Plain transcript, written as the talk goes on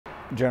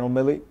General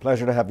Milley,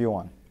 pleasure to have you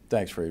on.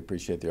 Thanks, Fareed.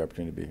 Appreciate the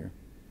opportunity to be here.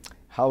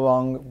 How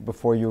long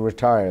before you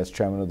retire as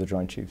Chairman of the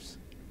Joint Chiefs?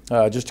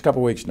 Just a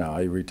couple weeks now.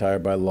 I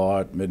retired by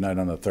law at midnight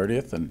on the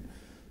 30th,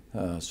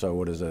 and so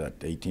what is that,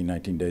 18,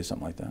 19 days,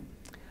 something like that.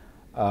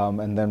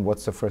 And then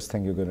what's the first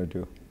thing you're going to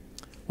do?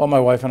 Well, my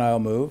wife and I will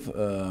move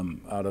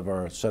out of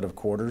our set of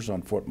quarters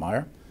on Fort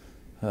Myer.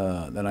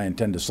 Then I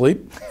intend to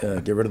sleep,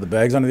 get rid of the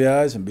bags under the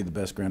eyes, and be the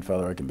best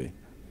grandfather I can be.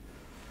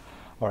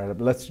 All right,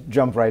 let's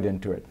jump right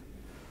into it.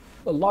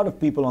 A lot of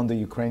people on the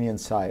Ukrainian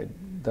side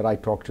that I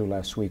talked to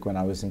last week when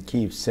I was in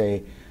Kyiv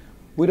say,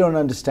 we don't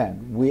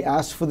understand. We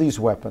asked for these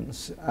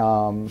weapons,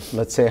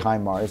 let's say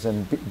HIMARS,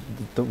 and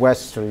the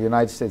West or the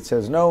United States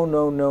says no,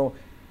 no, no,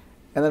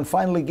 and then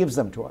finally gives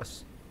them to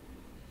us.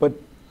 But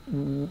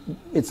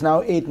it's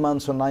now 8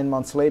 months or 9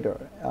 months later.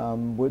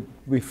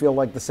 We feel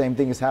like the same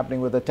thing is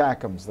happening with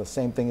ATACMS, the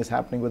same thing is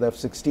happening with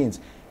F-16s.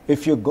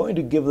 If you're going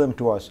to give them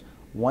to us,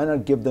 why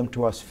not give them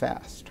to us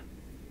fast?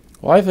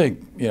 Well, I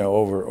think,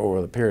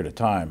 over the period of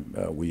time,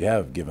 we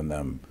have given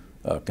them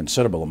a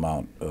considerable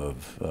amount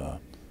of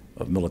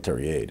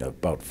military aid,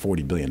 about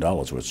 $40 billion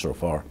worth so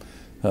far.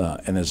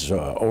 And there's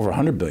over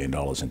 $100 billion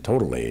in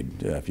total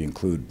aid, if you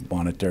include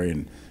monetary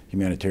and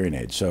humanitarian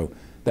aid. So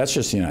that's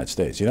just the United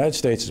States. The United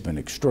States has been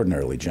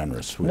extraordinarily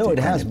generous with the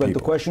Ukrainian has, but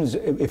people. The question is,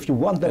 if you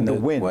want them to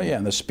win, well, yeah,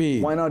 and the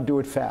speed. Why not do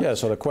it fast? Yeah,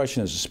 so the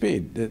question is the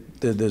speed.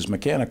 There's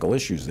mechanical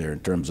issues there in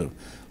terms of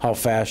how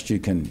fast you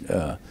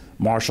can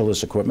marshal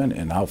this equipment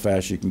and how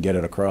fast you can get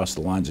it across the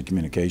lines of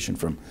communication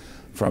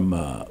from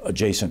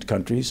adjacent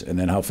countries, and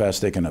then how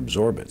fast they can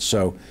absorb it.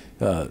 So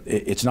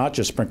it's not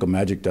just sprinkle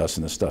magic dust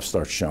and the stuff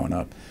starts showing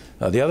up.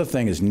 The other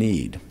thing is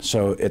need.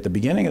 So at the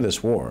beginning of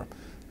this war,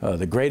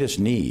 the greatest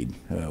need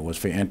was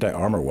for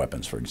anti-armor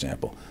weapons, for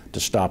example, to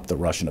stop the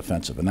Russian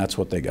offensive, and that's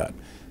what they got.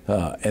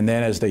 And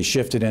then as they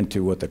shifted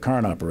into what the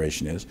current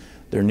operation is,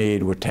 their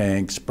need were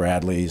tanks,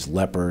 Bradleys,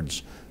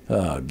 Leopards,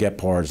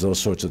 Gepards, those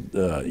sorts of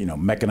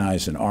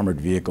mechanized and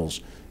armored vehicles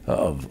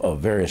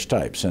of various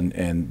types.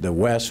 And the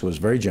West was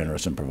very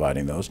generous in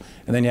providing those.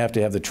 And then you have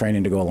to have the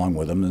training to go along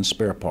with them and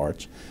spare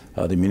parts,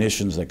 the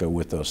munitions that go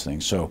with those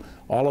things. So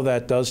all of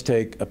that does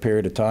take a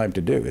period of time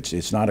to do.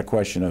 It's not a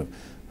question of,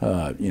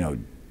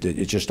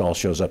 it just all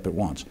shows up at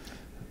once.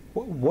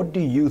 What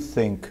do you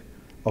think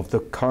of the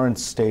current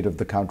state of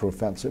the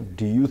counteroffensive?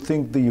 Do you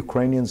think the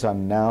Ukrainians are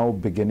now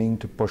beginning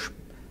to push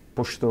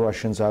the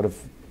Russians out of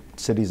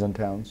cities and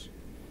towns?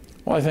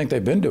 Well, I think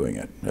they've been doing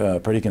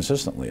it pretty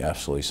consistently,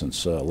 actually,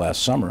 since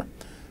last summer.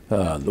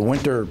 The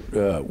winter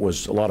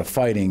was a lot of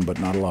fighting, but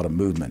not a lot of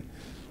movement.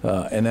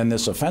 And then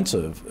this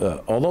offensive,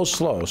 although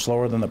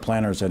slower than the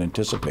planners had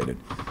anticipated,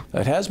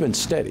 it has been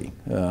steady,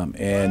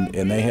 and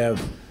they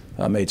have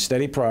made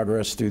steady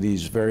progress through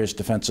these various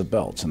defensive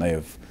belts. And they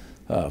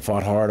have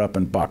fought hard up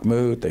in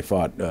Bakhmut, they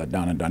fought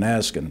down in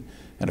Donetsk, and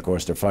of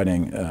course they're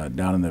fighting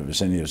down in the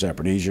vicinity of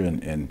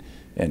Zaporizhzhia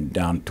and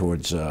down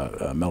towards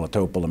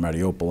Melitopol and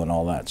Mariupol and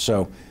all that.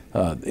 So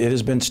it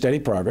has been steady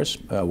progress.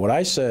 What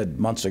I said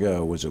months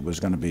ago was it was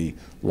going to be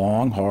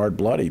long, hard,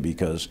 bloody,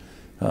 because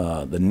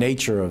the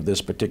nature of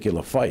this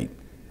particular fight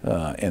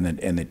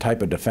and the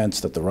type of defense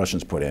that the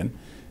Russians put in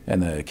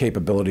and the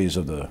capabilities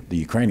of the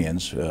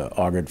Ukrainians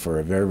augured for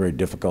a very, very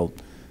difficult,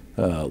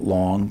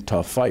 long,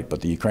 tough fight.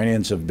 But the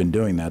Ukrainians have been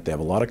doing that. They have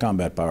a lot of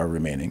combat power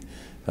remaining.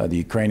 The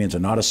Ukrainians are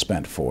not a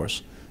spent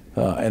force.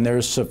 And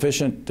there's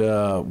sufficient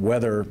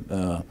weather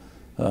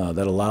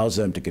that allows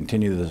them to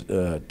continue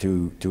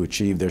to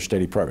achieve their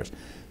steady progress.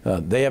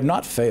 They have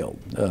not failed.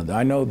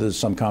 I know there's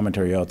some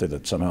commentary out there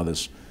that somehow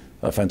this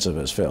offensive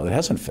has failed. It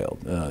hasn't failed.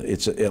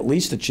 It's at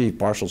least achieved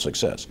partial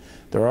success.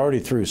 They're already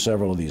through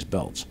several of these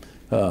belts.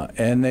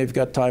 And they've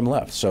got time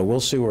left, so we'll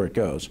see where it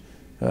goes.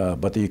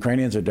 But the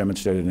Ukrainians have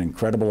demonstrated an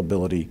incredible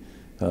ability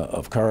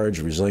of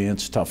courage,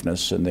 resilience,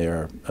 toughness, and they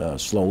are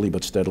slowly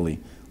but steadily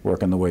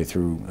working their way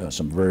through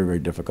some very, very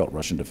difficult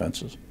Russian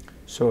defenses.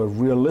 So a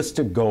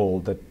realistic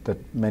goal that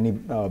many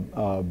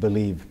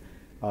believe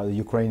the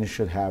Ukrainians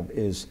should have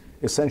is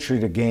essentially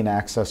to gain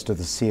access to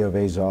the Sea of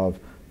Azov,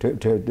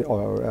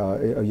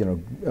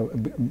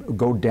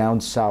 go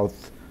down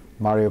south,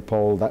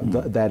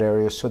 Mariupol, that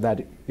area, so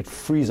that it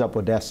frees up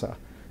Odessa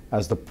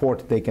as the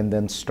port they can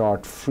then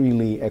start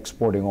freely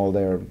exporting all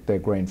their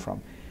grain from.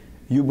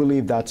 You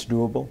believe that's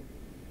doable?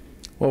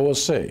 Well, we'll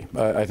see.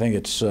 I think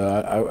it's.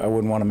 I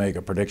wouldn't want to make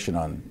a prediction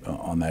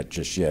on that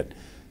just yet.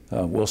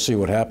 We'll see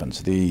what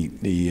happens.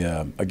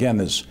 Again,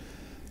 there's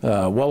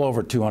well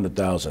over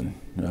 200,000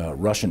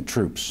 Russian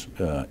troops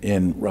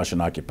in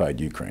Russian-occupied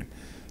Ukraine.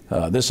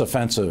 This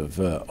offensive,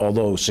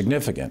 although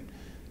significant,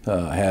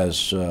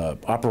 has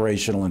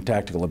operational and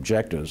tactical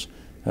objectives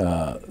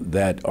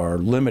that are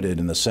limited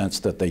in the sense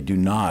that they do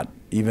not,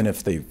 even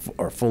if they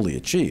are fully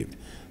achieved,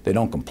 they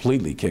don't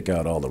completely kick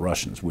out all the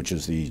Russians, which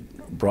is the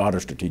broader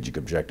strategic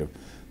objective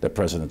that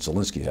President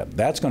Zelensky had.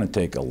 That's going to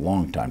take a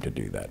long time to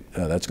do that.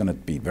 That's going to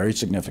be a very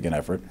significant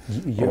effort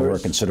over a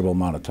considerable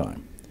amount of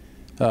time.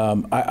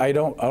 I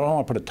don't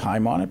want to put a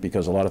time on it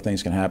because a lot of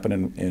things can happen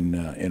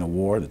in a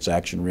war that's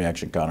action,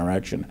 reaction,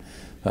 counteraction.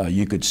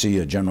 you could see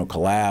a general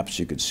collapse,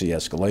 you could see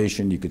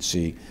escalation, you could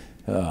see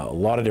a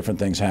lot of different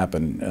things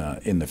happen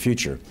in the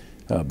future.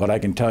 But I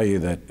can tell you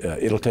that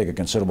it'll take a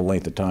considerable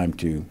length of time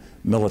to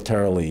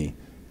militarily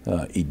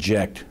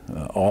eject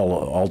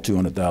all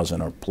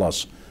 200,000 or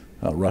plus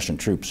Russian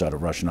troops out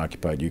of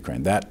Russian-occupied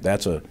Ukraine.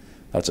 That's a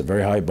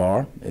very high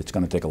bar. It's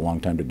going to take a long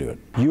time to do it.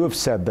 You have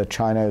said that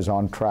China is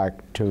on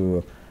track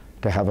to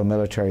have a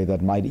military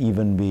that might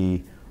even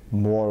be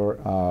more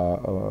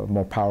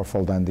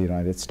powerful than the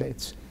United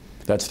States.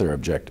 That's their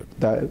objective.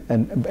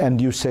 And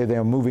you say they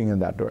are moving in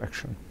that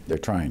direction. They're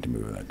trying to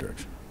move in that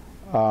direction.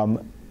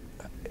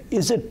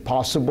 Is it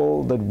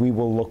possible that we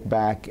will look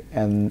back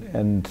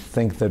and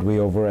think that we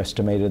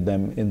overestimated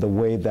them in the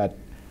way that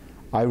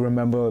I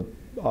remember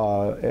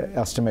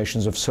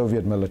estimations of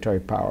Soviet military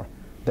power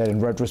that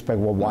in retrospect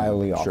were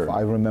wildly off? Sure.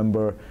 I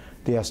remember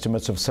the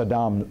estimates of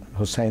Saddam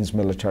Hussein's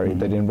military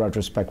that in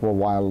retrospect were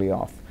wildly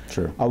off.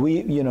 Sure. Are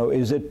we,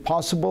 is it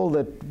possible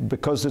that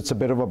because it's a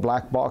bit of a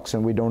black box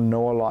and we don't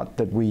know a lot,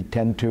 that we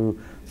tend to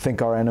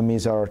think our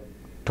enemies are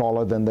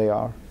taller than they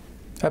are?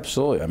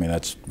 Absolutely. I mean,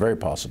 that's very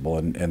possible.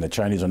 And the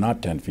Chinese are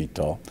not 10 feet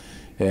tall.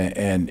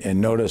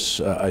 And notice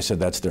I said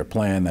that's their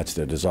plan, that's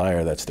their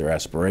desire, that's their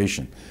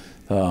aspiration.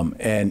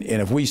 And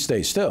if we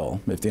stay still,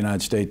 if the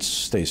United States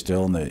stays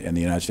still and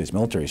the United States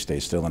military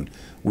stays still and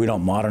we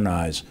don't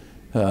modernize,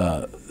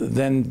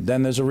 then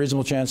there's a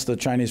reasonable chance the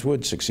Chinese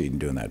would succeed in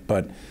doing that.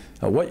 But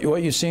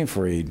what you've seen,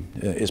 Fareed,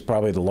 is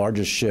probably the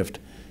largest shift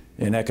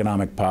in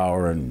economic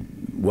power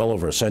in well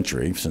over a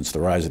century since the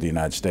rise of the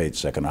United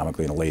States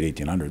economically in the late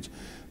 1800s.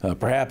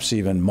 Perhaps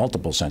even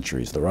multiple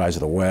centuries, the rise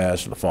of the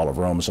West, or the fall of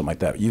Rome, or something like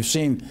that. You've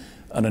seen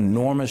an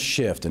enormous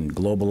shift in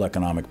global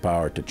economic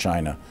power to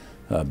China,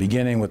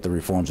 beginning with the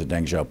reforms of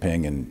Deng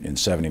Xiaoping in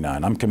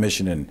 '79. I'm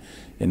commissioned in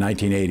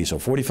 1980, so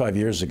 45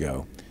 years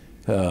ago,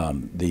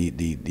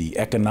 the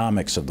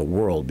economics of the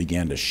world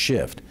began to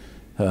shift.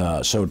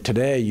 So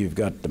today you've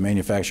got the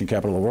manufacturing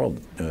capital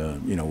of the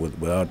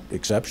world, without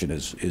exception,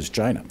 is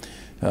China.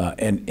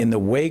 And in the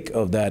wake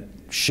of that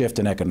shift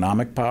in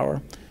economic power,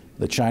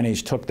 the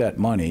Chinese took that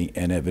money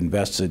and have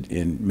invested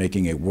in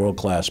making a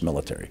world-class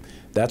military.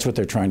 That's what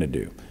they're trying to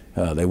do.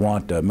 They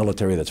want a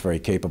military that's very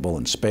capable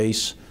in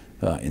space,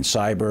 in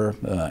cyber,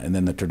 and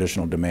then the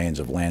traditional domains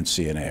of land,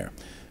 sea, and air.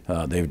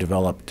 They've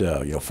developed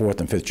fourth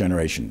and fifth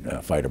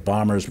generation fighter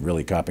bombers,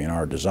 really copying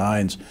our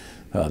designs.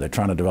 They're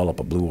trying to develop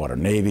a blue water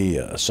navy,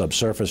 a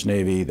subsurface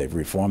navy. They've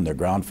reformed their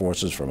ground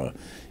forces from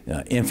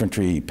an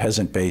infantry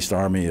peasant-based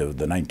army of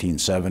the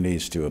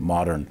 1970s to a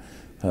modern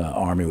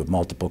army with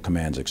multiple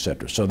commands,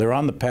 etc. So they're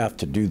on the path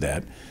to do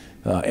that.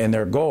 And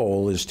their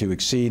goal is to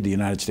exceed the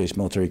United States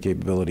military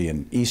capability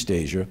in East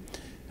Asia,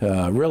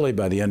 really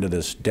by the end of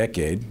this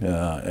decade,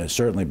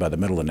 certainly by the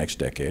middle of next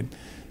decade.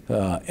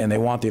 And they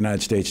want the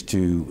United States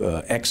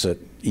to exit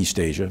East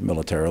Asia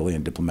militarily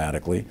and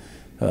diplomatically.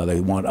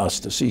 They want us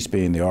to cease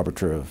being the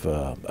arbiter of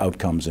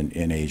outcomes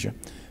in Asia.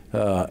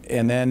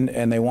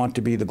 And they want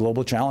to be the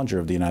global challenger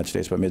of the United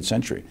States by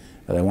mid-century.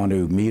 They want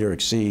to meet or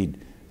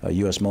exceed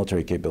U.S.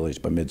 military capabilities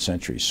by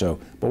mid-century.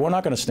 But we're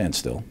not going to stand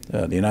still.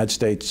 The United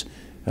States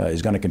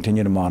is going to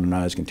continue to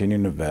modernize, continue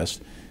to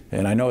invest.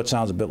 And I know it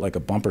sounds a bit like a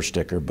bumper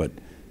sticker, but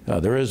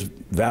there is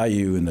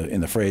value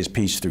in the phrase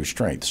peace through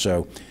strength.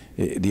 So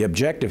the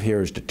objective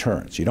here is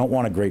deterrence. You don't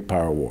want a great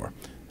power war.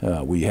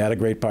 We had a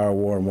great power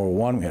war in World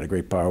War I. We had a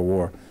great power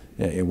war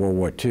in World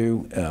War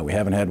II. We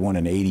haven't had one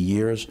in 80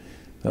 years.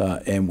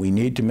 And we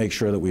need to make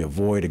sure that we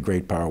avoid a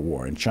great power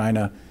war. And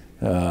China,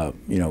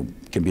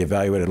 can be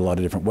evaluated a lot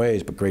of different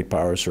ways, but great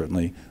power is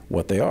certainly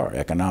what they are.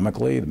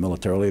 Economically,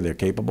 militarily, they're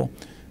capable.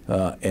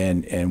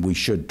 And we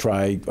should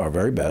try our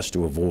very best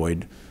to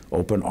avoid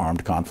open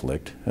armed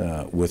conflict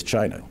with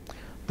China.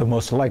 The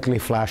most likely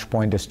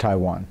flashpoint is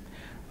Taiwan.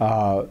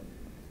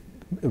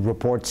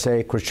 Reports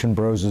say, Christian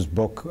Brose's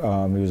book, he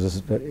was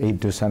an aide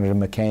to Senator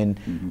McCain,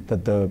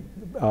 that the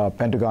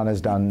Pentagon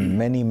has done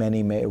many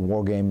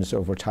war games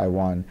over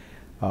Taiwan.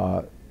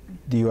 The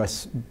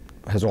U.S.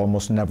 has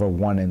almost never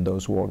won in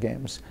those war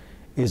games.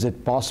 Is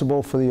it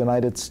possible for the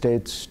United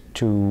States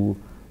to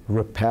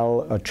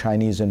repel a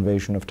Chinese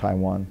invasion of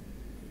Taiwan?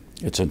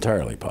 It's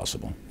entirely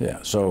possible, yeah.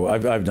 So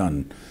I've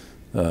done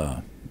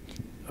a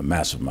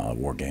massive amount of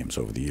war games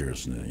over the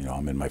years.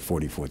 I'm in my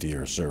 44th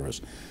year of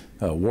service.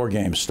 War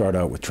games start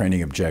out with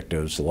training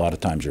objectives. A lot of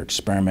times you're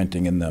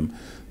experimenting in them.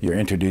 You're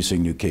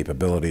introducing new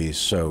capabilities.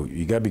 So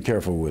you got to be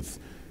careful with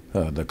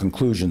the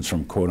conclusions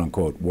from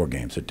quote-unquote war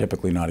games. They're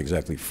typically not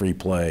exactly free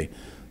play,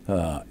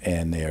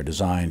 and they are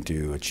designed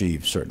to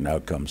achieve certain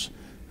outcomes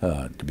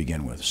to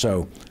begin with.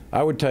 So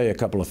I would tell you a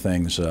couple of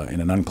things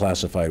in an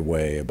unclassified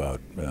way about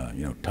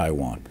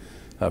Taiwan.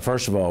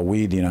 First of all,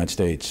 we, the United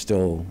States,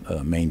 still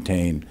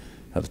maintain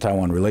the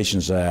Taiwan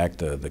Relations Act,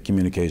 the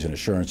communiques and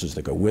assurances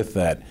that go with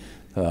that,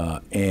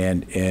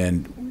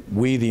 and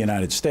we, the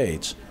United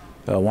States,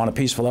 want a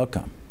peaceful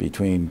outcome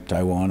between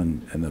Taiwan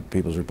and the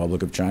People's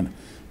Republic of China.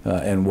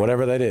 And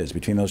whatever that is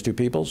between those two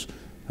peoples,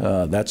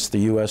 that's the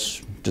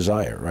U.S.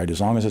 desire, right,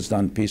 as long as it's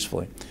done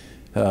peacefully.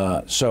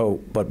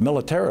 But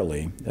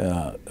militarily,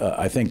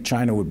 I think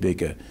China would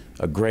make a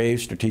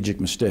grave strategic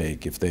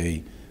mistake if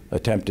they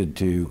attempted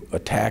to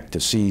attack to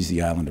seize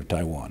the island of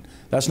Taiwan.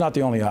 That's not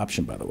the only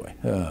option, by the way.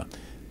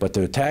 But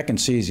to attack and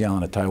seize the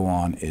island of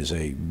Taiwan is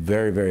a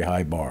very, very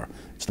high bar.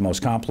 It's the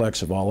most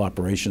complex of all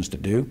operations to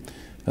do.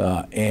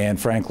 And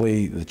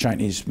frankly, the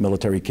Chinese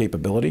military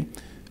capability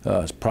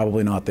is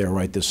probably not there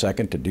right this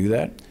second to do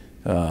that.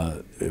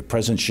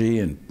 President Xi,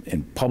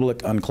 in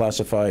public,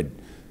 unclassified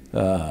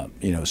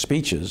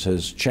speeches,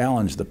 has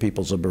challenged the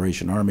People's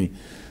Liberation Army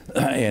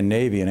and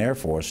Navy and Air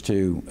Force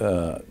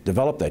to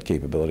develop that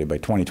capability by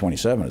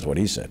 2027, is what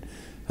he said.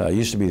 It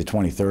used to be the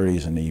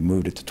 2030s, and he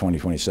moved it to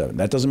 2027.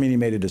 That doesn't mean he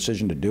made a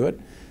decision to do it,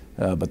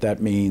 but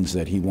that means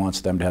that he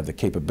wants them to have the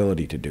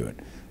capability to do it.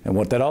 And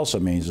what that also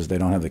means is they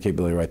don't have the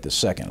capability right this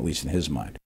second, at least in his mind.